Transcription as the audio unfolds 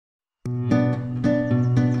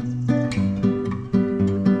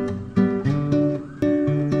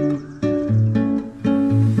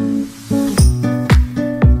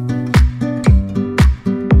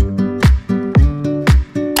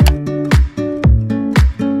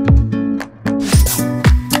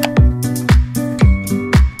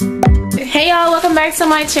back to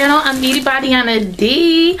my channel. I'm Beauty by Deanna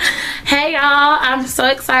D. Hey y'all, I'm so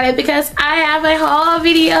excited because I have a haul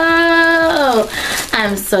video.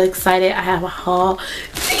 I'm so excited I have a haul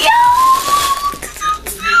video.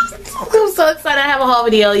 I'm so excited I have a haul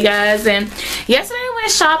video, you guys. And yesterday I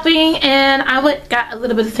went shopping and I got a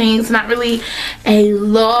little bit of things, not really a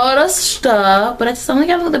lot of stuff, but I just only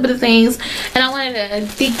got a little bit of things, and I wanted to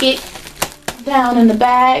dig it down in the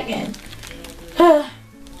bag and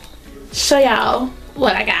show y'all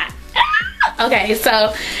what I got. Okay,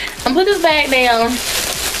 so I'm put this bag down.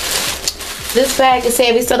 This bag is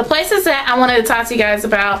heavy. So the places that I wanted to talk to you guys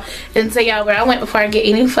about and tell y'all where I went before I get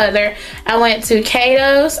any further. I went to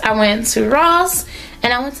Cato's, I went to Ross,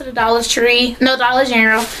 and I went to the Dollar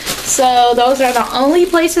General. So those are the only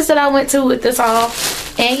places that I went to with this haul.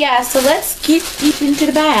 And yeah, so let's get deep into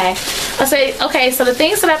the bag. I'll say, okay, so the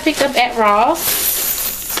things that I picked up at Ross.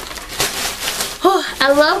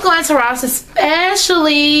 I love going to Ross,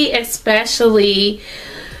 especially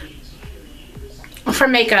for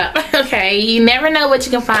makeup. Okay, you never know what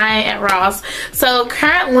you can find at Ross. So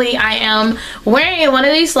currently I am wearing one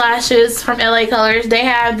of these lashes from LA Colors. They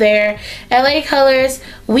have their LA Colors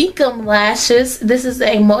Weekum lashes. This is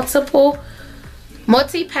a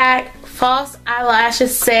multi-pack false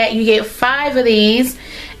eyelashes set. You get 5 of these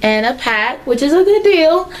in a pack, which is a good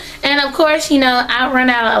deal. And of course, you know, I run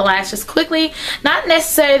out of lashes quickly. Not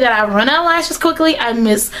necessarily that I run out of lashes quickly, I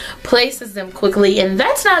misplaces them quickly, and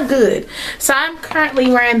that's not good. So I'm currently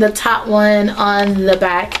wearing the top one on the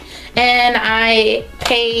back, and I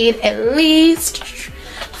paid at least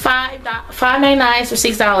 $5.99 or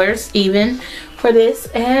 $6 even for this.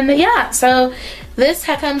 And yeah, so this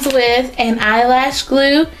comes with an eyelash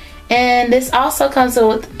glue, and this also comes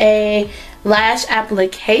with a lash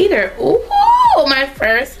applicator. Ooh, my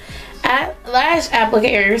first lash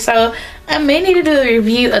applicator. So I may need to do a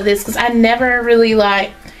review of this because I never really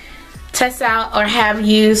like test out or have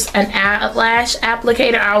used an eyelash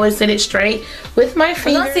applicator. I always did it straight with my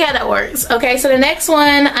finger. Let's see how that works. Okay, so the next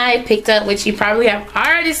one I picked up, which you probably have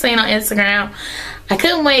already seen on Instagram. I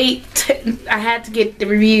couldn't wait. I had to get the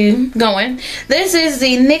review going. This is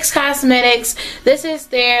the NYX Cosmetics. This is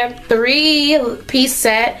their 3-piece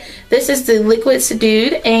set. This is the Liquid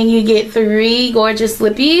Subdued, and you get 3 gorgeous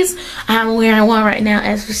lippies. I'm wearing one right now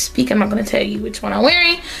as we speak. I'm not going to tell you which one I'm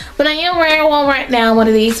wearing, but I am wearing one right now, one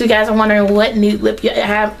of these. You guys are wondering what nude lip you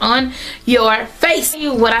have on your face.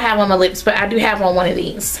 What I have on my lips, but I do have on one of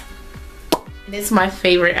these. And it's my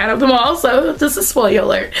favorite out of them all, so just a spoiler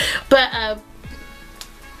alert. But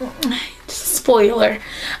spoiler,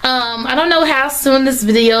 I don't know how soon this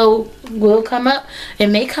video will come up. It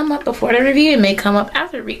may come up before the review, it may come up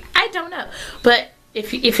after the review, I don't know. But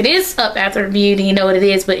if it is up after the review, then you know what it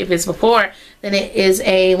is. But if it's before, then it is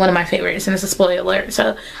one of my favorites, and it's a spoiler alert.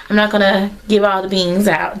 So I'm not gonna give all the beans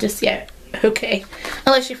out just yet. Okay,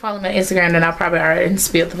 unless you follow me on Instagram, then I'll probably already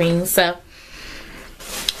spilled the beans. So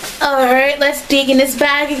alright, let's dig in this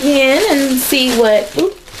bag again and see what.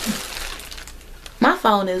 Oops. My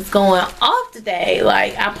phone is going off today.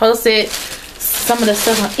 Like, I posted some of the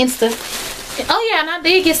stuff on Insta. Oh yeah, and I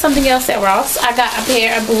did get something else at Ross. I got a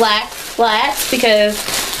pair of black flats because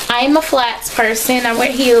I am a flats person. I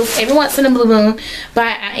wear heels every once in a blue moon, but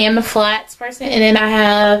I am a flats person. And then I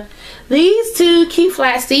have these 2 cute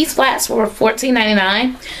flats. These flats were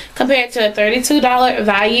 $14.99 compared to a $32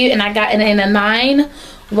 value, and I got it in a 9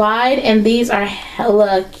 wide, and these are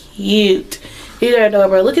hella cute. These are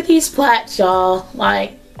adorable. Look at these flats, y'all.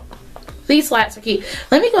 Like, these flats are cute.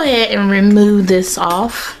 Let me go ahead and remove this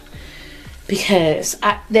off because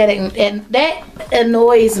that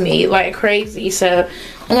annoys me like crazy. So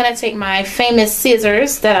I'm gonna take my famous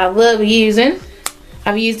scissors that I love using.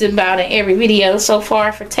 I've used it about in every video so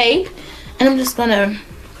far for tape, and I'm just gonna.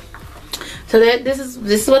 So that this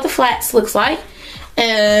is what the flats looks like,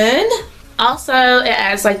 and also it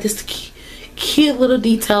adds like this cute little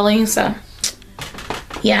detailing. So.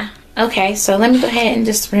 Yeah, okay, so let me go ahead and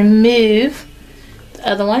just remove the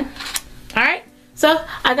other one. Alright, so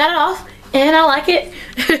I got it off and I like it.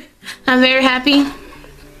 I'm very happy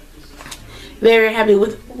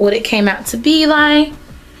with what it came out to be like.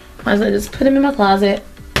 Might as well just put them in my closet.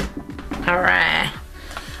 Alright,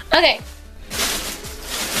 okay.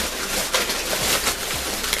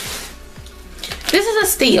 This is a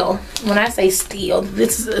steal. When I say steal,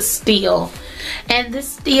 this is a steal. And this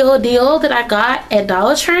steal deal that I got at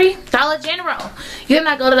Dollar General. You did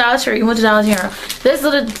not go to Dollar Tree, you went to Dollar General. This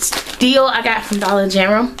little deal I got from Dollar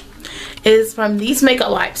General is from these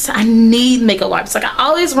makeup wipes. I need makeup wipes. Like, I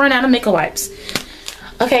always run out of makeup wipes.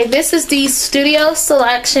 Okay, this is the Studio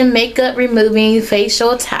Selection Makeup Removing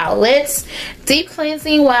Facial Towelettes. Deep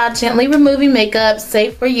cleansing while gently removing makeup.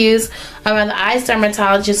 Safe for use around the eyes.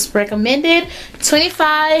 Dermatologist recommended.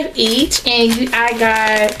 $25 each. And I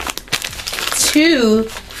got 2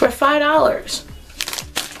 for $5.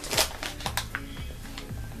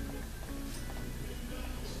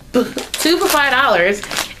 $2 for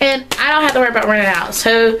 $5. And I don't have to worry about running out.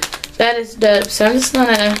 So that is dope. So I'm just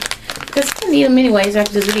gonna, because I need them anyways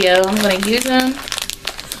after this video, I'm gonna use them.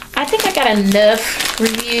 I think I got enough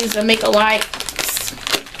reviews of makeup wipes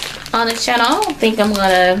on the channel. I don't think I'm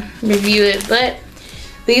gonna review it, but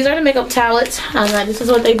these are the makeup towelettes. This is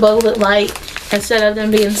what they both look like instead of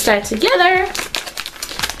them being stacked together.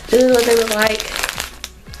 This is what they look like.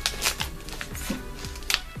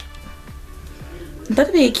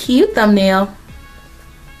 That'd be a cute thumbnail.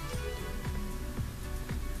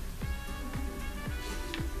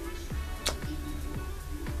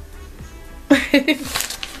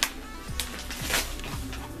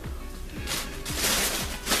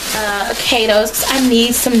 Cato's. I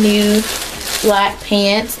need some new black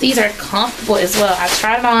pants. These are comfortable as well. I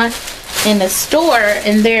tried them on in the store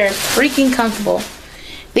and they're freaking comfortable.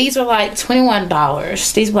 These are like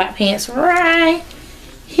 $21. These black pants right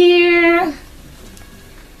here.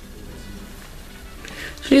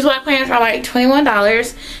 So these black pants are like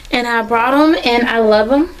 $21 and I brought them and I love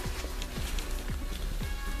them.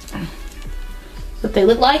 What they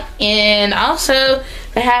look like. And also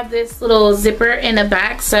they have this little zipper in the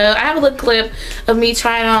back, so I have a little clip of me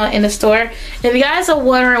trying on in the store. If you guys are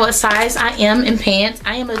wondering what size I am in pants,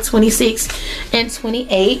 I am a 26 and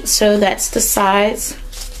 28, so that's the size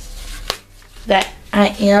that I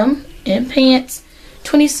am in pants.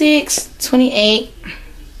 26, 28.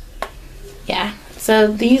 Yeah, so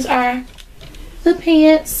these are the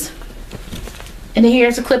pants, and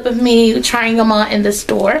here's a clip of me trying them on in the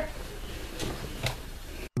store.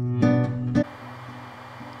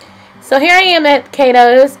 So here I am at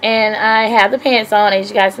Cato's and I have the pants on. As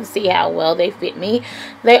you guys can see how well they fit me.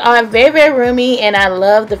 They are very, very roomy, and I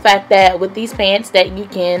love the fact that with these pants that you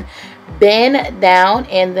can bend down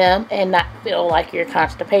in them and not feel like you're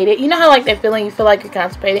constipated. You know how like that feeling you feel like you're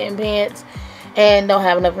constipated in pants and don't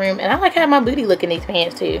have enough room? And I like how my booty look in these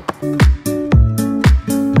pants too.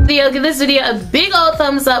 Give this video a big old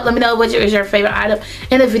thumbs up. Let me know what is your favorite item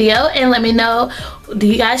in the video, and let me know, do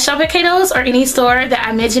you guys shop at Cato's or any store that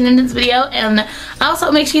I mentioned in this video? And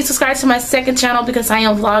also make sure you subscribe to my second channel because I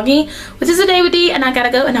am vlogging, which is a day with D, and I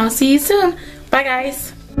gotta go, and I'll see you soon. Bye guys.